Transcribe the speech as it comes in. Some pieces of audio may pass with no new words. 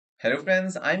Hello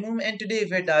friends, I'm Moom and today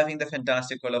we're diving the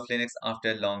fantastic world of Linux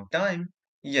after a long time.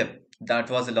 Yep,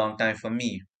 that was a long time for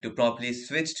me to properly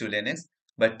switch to Linux,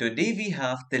 but today we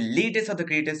have the latest of the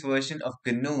greatest version of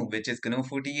GNOME, which is GNOME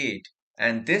 48.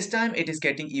 And this time it is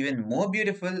getting even more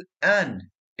beautiful and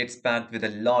it's packed with a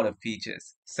lot of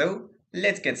features. So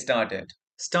let's get started.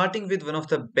 Starting with one of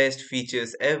the best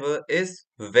features ever is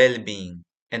Wellbeing.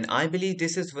 And I believe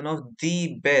this is one of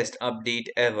the best update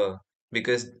ever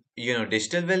because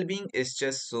digital well-being is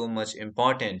just so much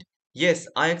important. Yes,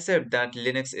 I accept that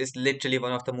Linux is literally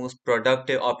one of the most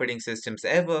productive operating systems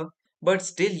ever, but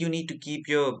still you need to keep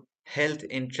your health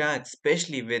in track,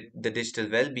 especially with the digital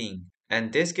well-being.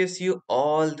 And this gives you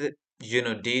all the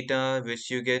data which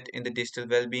you get in the digital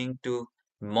well-being to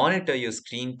monitor your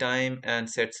screen time and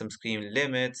set some screen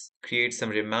limits, create some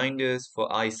reminders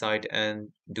for eyesight and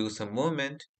do some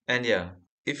movement. And yeah,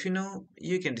 if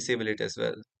you can disable it as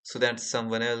well so that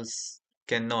someone else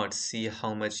cannot see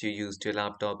how much you used your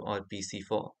laptop or PC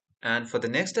for. And for the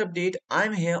next update,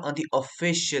 I'm here on the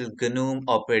official GNOME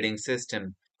operating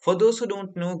system. For those who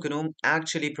don't know, GNOME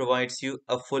actually provides you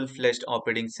a full-fledged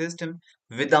operating system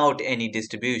without any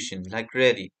distribution. Like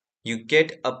really, you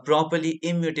get a properly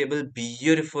immutable,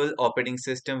 beautiful operating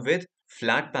system with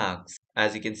flat packs.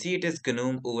 As you can see, it is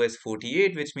GNOME OS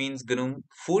 48, which means GNOME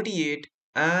 48.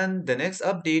 And the next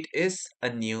update is a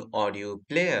new audio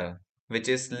player, which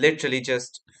is literally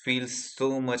just feels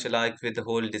so much alike with the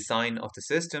whole design of the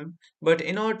system. But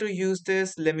in order to use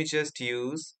this, let me just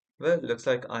use, well, looks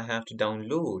like I have to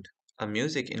download a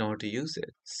music in order to use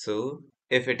it. So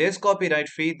if it is copyright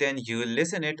free, then you will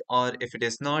listen it, or if it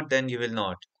is not, then you will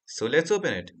not. So let's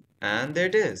open it. And there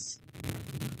it is.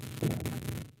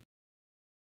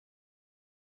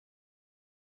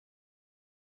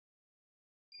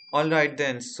 Alright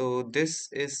then, so this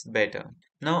is better.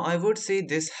 Now I would say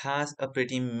this has a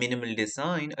pretty minimal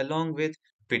design along with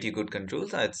pretty good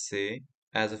controls, I'd say,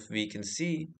 as of we can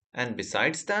see. And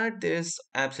besides that, there's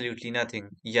absolutely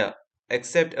nothing. Yeah,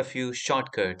 except a few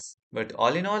shortcuts. But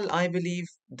all in all, I believe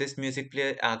this music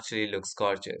player actually looks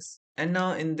gorgeous. And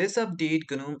now in this update,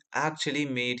 GNOME actually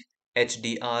made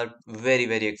HDR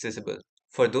very accessible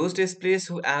for those displays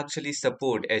who actually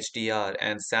support HDR.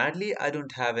 And sadly, I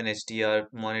don't have an HDR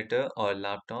monitor or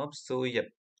laptop, so yep.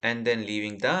 And then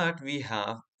leaving that, we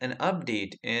have an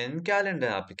update in calendar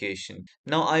application.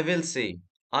 Now I will say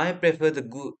I prefer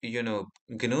the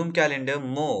GNOME calendar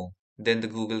more than the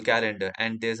Google calendar,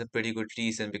 and there's a pretty good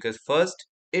reason because first,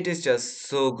 it is just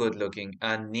so good looking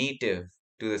and native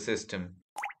to the system.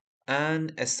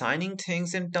 And assigning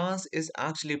things and tasks is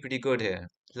actually pretty good here.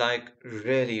 Like,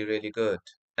 really good.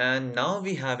 And now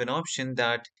we have an option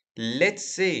that,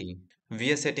 let's say, we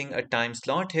are setting a time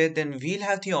slot here, then we'll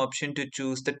have the option to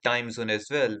choose the time zone as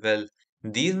well. Well,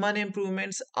 these minor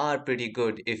improvements are pretty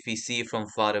good if we see from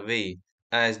far away,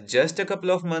 as just a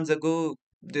couple of months ago,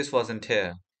 this wasn't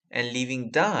here. And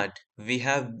leaving that, we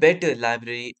have better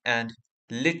library and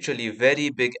literally very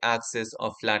big access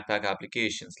of Flatpak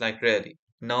applications, like really.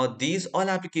 Now, these all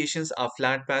applications are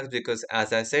Flatpaks because,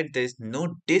 as I said, there's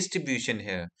no distribution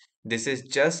here. This is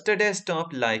just a desktop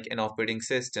like an operating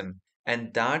system,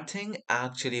 and that thing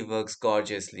actually works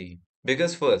gorgeously.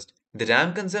 Because, first, the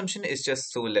RAM consumption is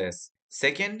just so less.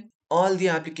 Second, all the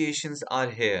applications are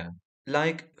here.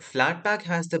 Like, Flatpak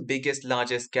has the biggest,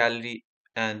 largest gallery,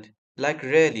 and like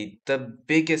really, the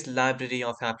biggest library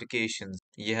of applications.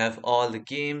 You have all the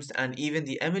games and even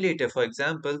the emulator, for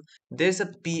example. There's a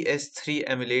PS3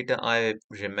 emulator I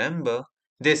remember.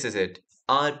 This is it,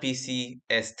 RPC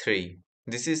S3.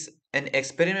 This is an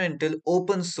experimental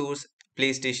open source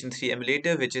PlayStation 3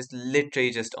 emulator which is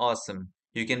literally just awesome.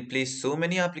 You can play so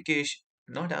many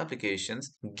not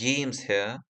applications, games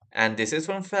here. And this is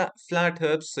from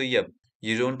FlatHub, so yep,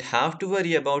 you don't have to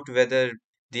worry about whether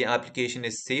the application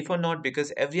is safe or not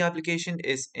because every application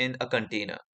is in a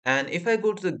container. And if I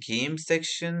go to the game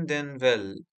section, then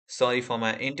well, sorry for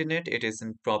my internet, it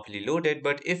isn't properly loaded.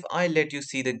 But if I let you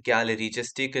see the gallery,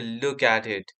 just take a look at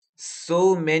it.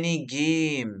 So many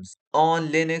games on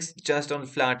Linux just on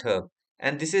FlatHub.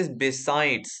 And this is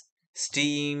besides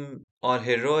Steam or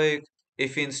Heroic.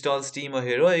 If you install Steam or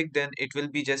Heroic, then it will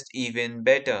be just even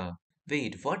better.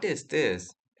 Wait, what is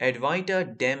this?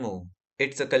 Adwaita Demo.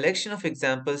 It's a collection of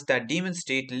examples that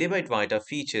demonstrate libadwaita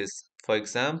features. For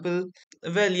example,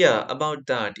 well, yeah, about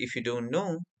that, if you don't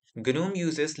know, GNOME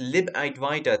uses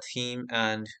libadwaita theme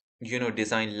and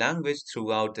design language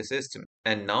throughout the system.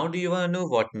 And now do you want to know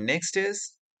what next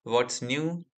is? What's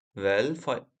new? Well,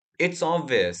 for it's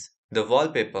obvious, the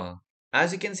wallpaper.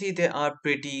 As you can see, there are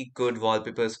pretty good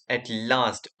wallpapers at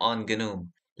last on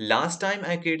GNOME. Last time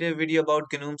I created a video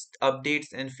about GNOME's updates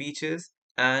and features,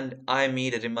 and I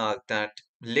made a remark that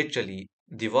literally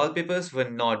the wallpapers were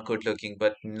not good looking,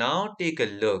 but now take a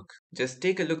look. Just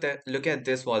take a look at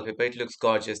this wallpaper. It looks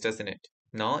gorgeous, doesn't it?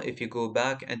 Now, if you go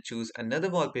back and choose another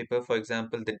wallpaper, for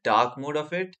example, the dark mode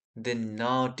of it, then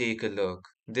now take a look.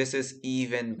 This is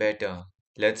even better.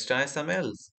 Let's try some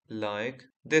else, like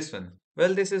this one.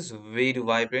 Well, this is way too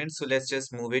vibrant, so let's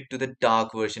just move it to the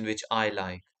dark version, which I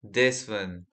like. This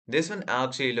one. This one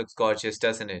actually looks gorgeous,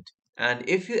 doesn't it? And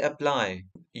if you apply,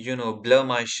 blur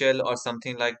my shell or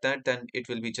something like that, then it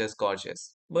will be just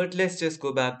gorgeous. But let's just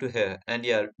go back to here. And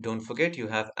yeah, don't forget you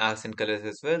have accent colors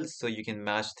as well, so you can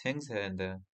match things here and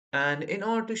there. And in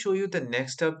order to show you the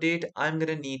next update, I'm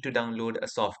gonna need to download a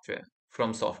software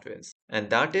from softwares, and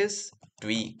that is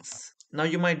Tweaks. Now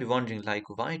you might be wondering, like,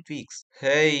 why Tweaks?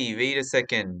 Hey, wait a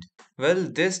second. Well,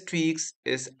 this Tweaks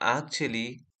is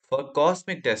actually for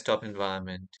Cosmic Desktop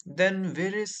environment. Then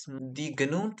where is the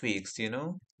GNOME Tweaks?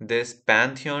 There's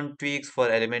Pantheon Tweaks for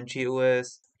Elementary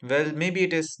OS. Well, maybe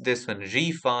it is this one,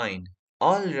 Refine.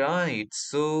 Alright,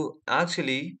 so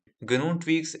actually, GNOME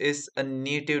Tweaks is a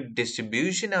native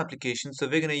distribution application, so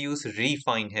we're gonna use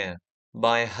Refine here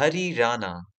by Hari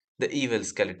Rana, the evil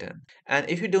skeleton. And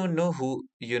if you don't know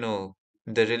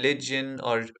the religion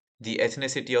or the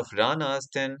ethnicity of Ranas,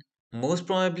 then most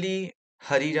probably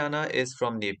Hari Rana is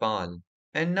from Nepal.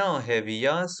 And now here we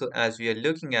are, so as we are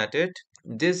looking at it,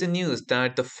 there's the news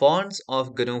that the fonts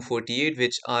of GNOME 48,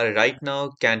 which are right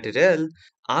now Cantarell,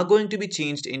 are going to be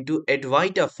changed into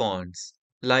Adwaita fonts,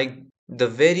 like the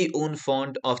very own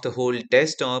font of the whole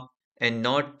desktop and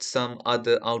not some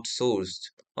other outsourced.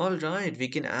 All right, we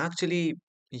can actually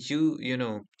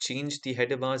change the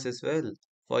header bars as well.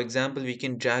 For example, we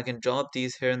can drag and drop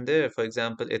these here and there. For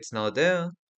example, it's now there.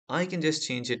 I can just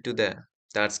change it to there.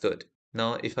 That's good.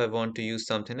 Now, if I want to use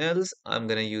something else, I'm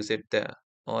gonna use it there,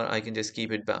 or I can just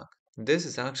keep it back. This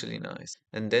is actually nice.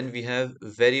 And then we have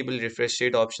variable refresh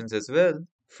rate options as well,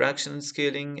 fraction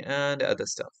scaling and other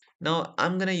stuff. Now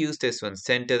I'm gonna use this one,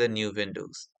 center the new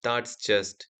windows. That's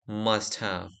just must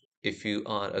have if you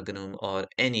are a GNOME or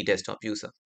any desktop user.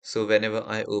 So whenever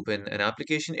I open an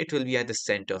application, it will be at the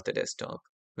center of the desktop,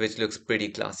 which looks pretty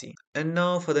classy. And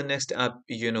now for the next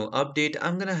update,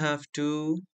 I'm gonna have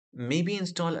to maybe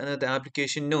install another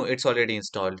application. No, it's already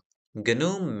installed.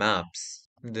 GNOME Maps.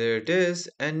 There it is.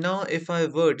 And now if I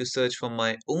were to search for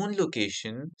my own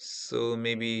location, so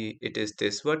maybe it is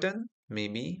this button,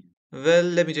 maybe. Well,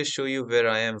 let me just show you where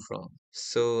I am from.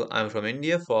 So I'm from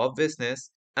India for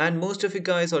business, and most of you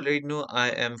guys already know I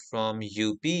am from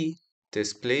UP,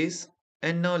 this place.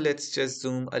 And now let's just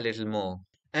zoom a little more.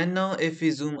 And now if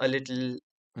we zoom a little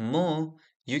more,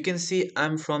 you can see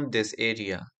I'm from this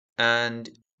area. And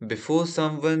before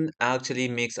someone actually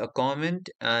makes a comment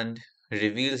and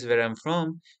reveals where I'm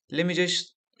from, let me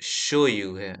just show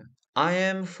you here. I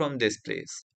am from this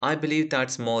place. I believe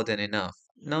that's more than enough.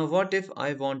 Now, what if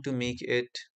I want to make it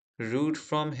root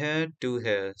from here to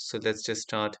here? So let's just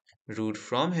start root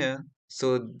from here.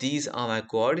 So these are my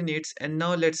coordinates. And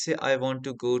now let's say I want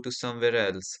to go to somewhere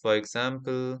else. For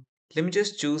example, let me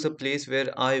just choose a place where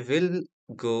I will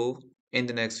go in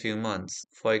the next few months.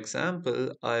 For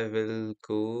example, I will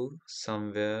go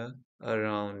somewhere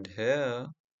around here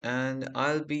and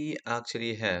I'll be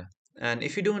actually here. And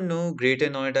if you don't know, Greater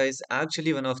Noida is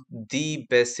actually one of the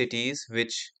best cities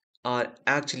which are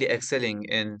actually excelling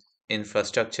in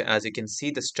infrastructure. As you can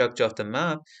see the structure of the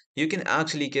map, you can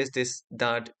actually guess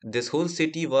that this whole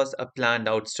city was a planned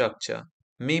out structure.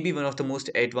 Maybe one of the most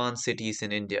advanced cities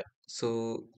in India.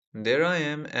 So there I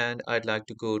am and I'd like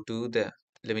to go to there.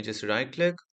 Let me just right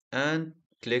click and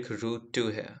click route to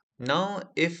here. Now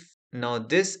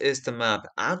this is the map.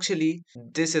 Actually,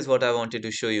 this is what I wanted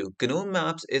to show you. GNOME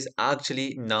Maps is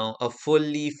actually now a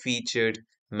fully featured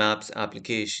maps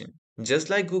application.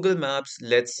 Just like Google Maps,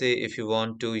 let's say if you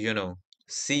want to,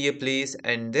 see a place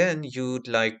and then you'd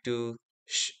like to,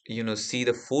 see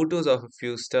the photos of a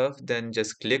few stuff, then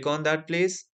just click on that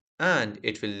place and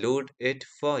it will load it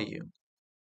for you.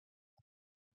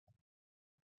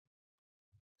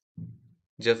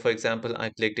 Just for example, I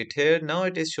clicked it here. Now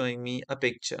it is showing me a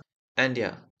picture. And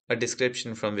yeah, a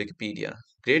description from Wikipedia.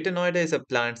 Greater Noida is a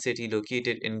planned city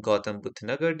located in Gautam Budh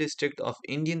Nagar district of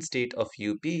Indian state of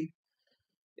UP,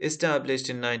 established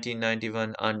in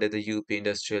 1991 under the UP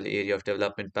Industrial Area of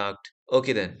Development Pact.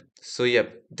 Okay then. So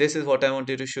yep, this is what I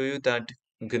wanted to show you, that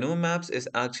GNOME Maps is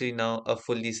actually now a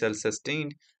fully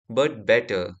self-sustained but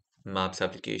better maps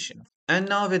application. And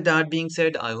now with that being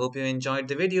said, I hope you enjoyed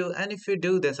the video, and if you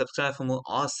do, then subscribe for more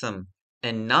awesome,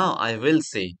 and now I will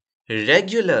say,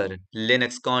 regular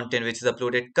Linux content which is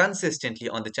uploaded consistently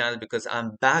on the channel, because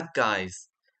I'm back guys.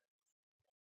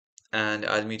 and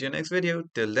I'll meet you next video.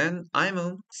 Till then,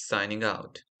 I'm signing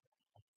out.